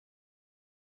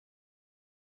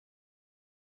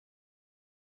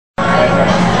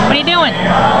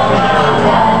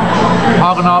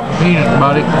Eat it,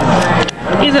 buddy.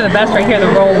 These are the best right here, the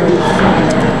rolls.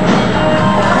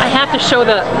 I have to show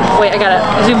the, wait, I gotta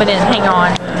zoom it in, hang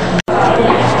on.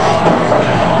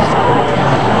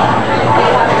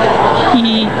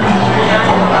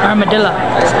 Armadillo.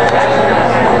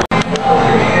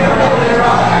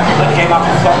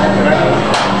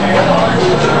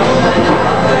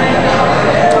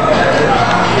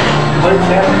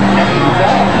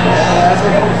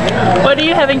 What are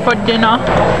you having for dinner?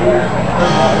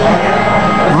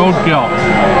 Roadkill.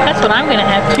 That's what I'm gonna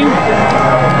have too.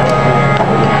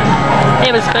 They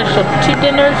have a special 2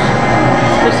 dinners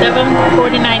for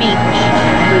 $7.49 each.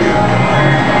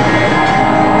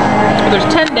 There's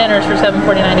 10 dinners for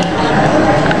 $7.49 each.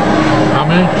 How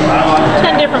many?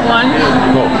 10 different ones.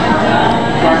 Cool.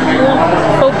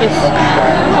 Focus.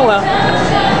 Oh well.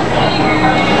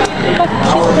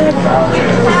 Oh,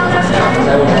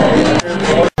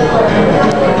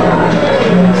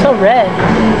 so red.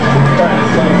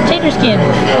 Change your skin.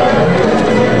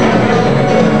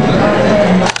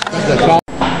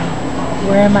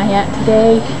 Where am I at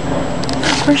today?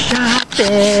 We're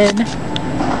shopping.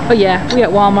 Oh yeah, we at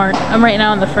Walmart. I'm right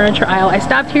now in the furniture aisle. I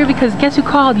stopped here because guess who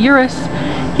called? Eurus.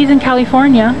 He's in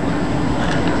California.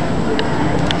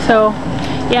 So,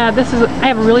 yeah, I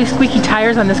have really squeaky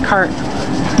tires on this cart.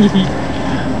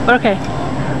 But okay,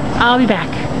 I'll be back.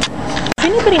 Does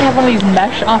anybody have one of these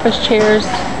mesh office chairs?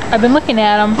 I've been looking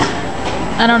at them.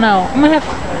 I don't know.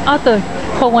 I'll have to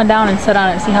pull one down and sit on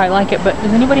it and see how I like it, but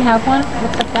does anybody have one?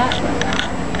 Looks like that.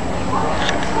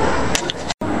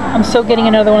 I'm still getting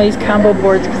another one of these combo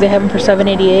boards because they have them for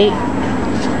 $7.88.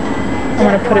 I'm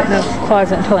going to put it in the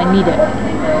closet until I need it.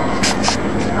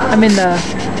 I'm in the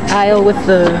aisle with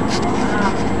the,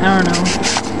 I don't know,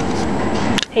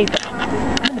 paper.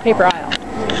 I'm in the paper aisle.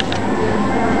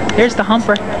 There's the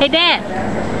humper. Hey, Dad!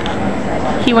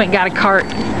 He went and got a cart.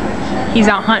 He's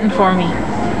out hunting for me.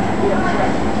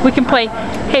 We can play,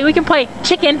 hey, we can play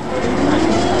chicken.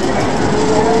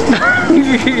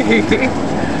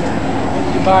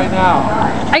 Buy now.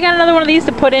 I got another one of these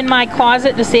to put in my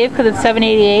closet to save because it's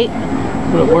 $7.88.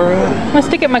 Where I'm gonna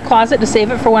stick it in my closet to save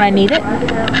it for when I need it.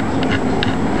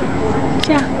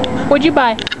 Yeah. What'd you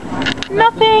buy?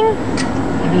 Nothing.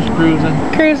 I'm just cruising.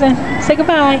 Cruising. Say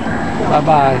goodbye.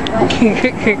 Bye-bye.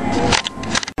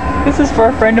 This is for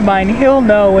a friend of mine. He'll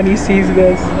know when he sees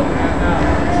this.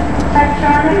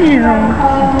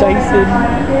 Dyson.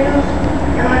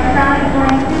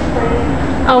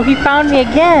 Oh, he found me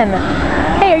again.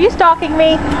 Hey, are you stalking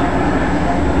me?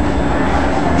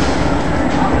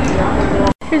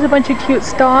 Here's a bunch of cute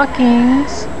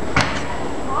stockings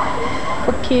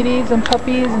for kitties and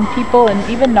puppies and people and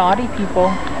even naughty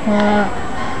people.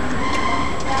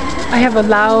 I have a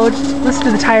loud, listen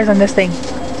to the tires on this thing.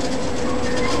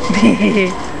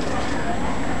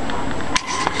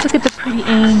 Look at the pretty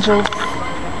angels.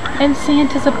 And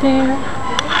Santa's up there.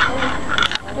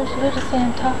 There's a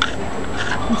Santa.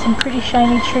 And some pretty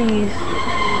shiny trees.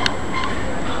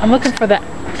 I'm looking for the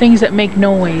things that make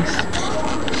noise.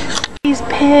 These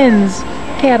pins.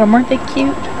 Adam, aren't they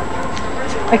cute?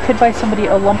 I could buy somebody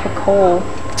a lump of coal.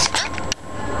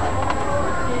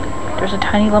 There's a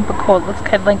tiny lump of coal. It looks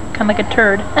kind of like a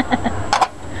turd.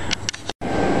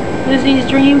 Lizzie's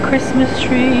dream Christmas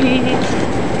tree.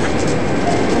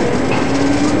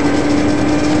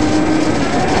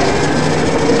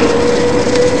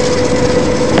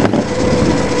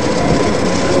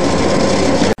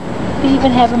 They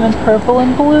even have them in purple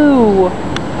and blue.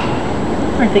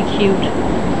 Aren't they cute?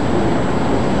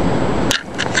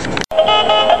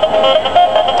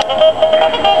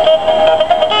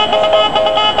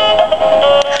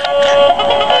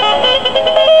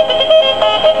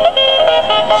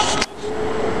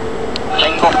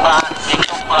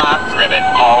 Ribbon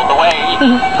all the way.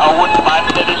 Oh, what fun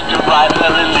it is to ride in a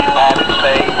lily padded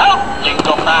sleigh. Oh,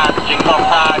 jingle bell,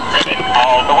 ribbon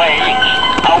all the way.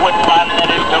 Oh, what fun it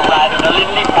is to ride in a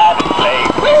lily padded sleigh.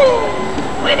 Woo!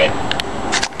 Ribbon.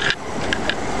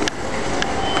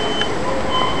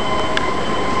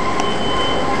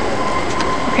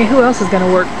 Okay, who else is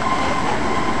gonna work?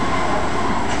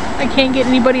 I can't get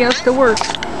anybody else to work.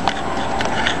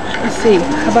 Let's see.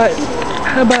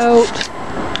 How about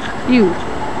you?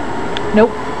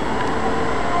 Nope.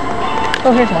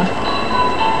 Oh, here's one.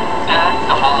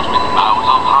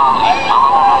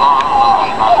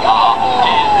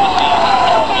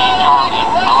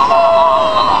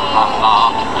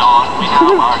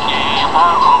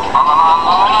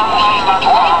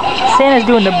 Santa's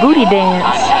doing the booty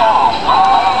dance.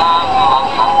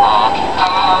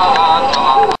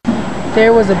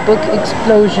 There was a book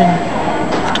explosion.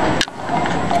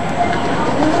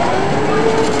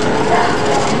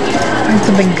 Find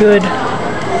something good.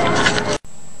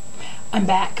 I'm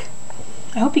back.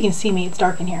 I hope you can see me. It's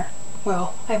dark in here.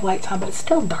 Well, I have lights on, but it's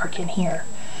still dark in here.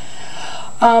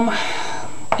 I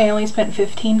only spent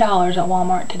 $15 at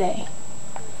Walmart today.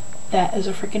 That is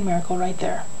a freaking miracle right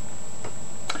there.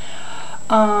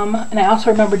 And I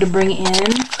also remembered to bring in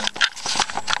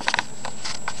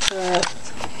the,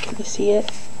 can you see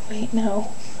it? Wait,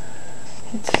 no.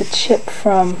 It's the chip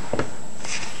from,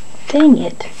 dang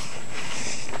it.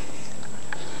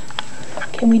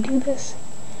 Can we do this?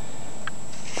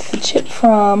 The chip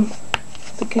from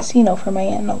the casino for my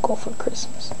aunt and uncle for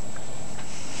Christmas.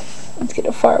 Let's get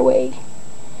it far away.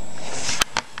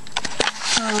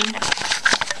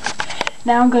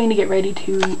 Now I'm going to get ready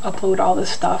to upload all this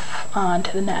stuff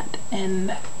onto the net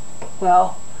and,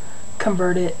 well,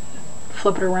 convert it,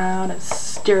 flip it around, and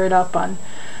stir it up on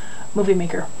Movie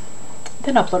Maker.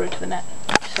 Then upload it to the net.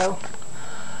 So,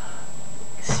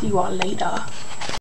 see you all later.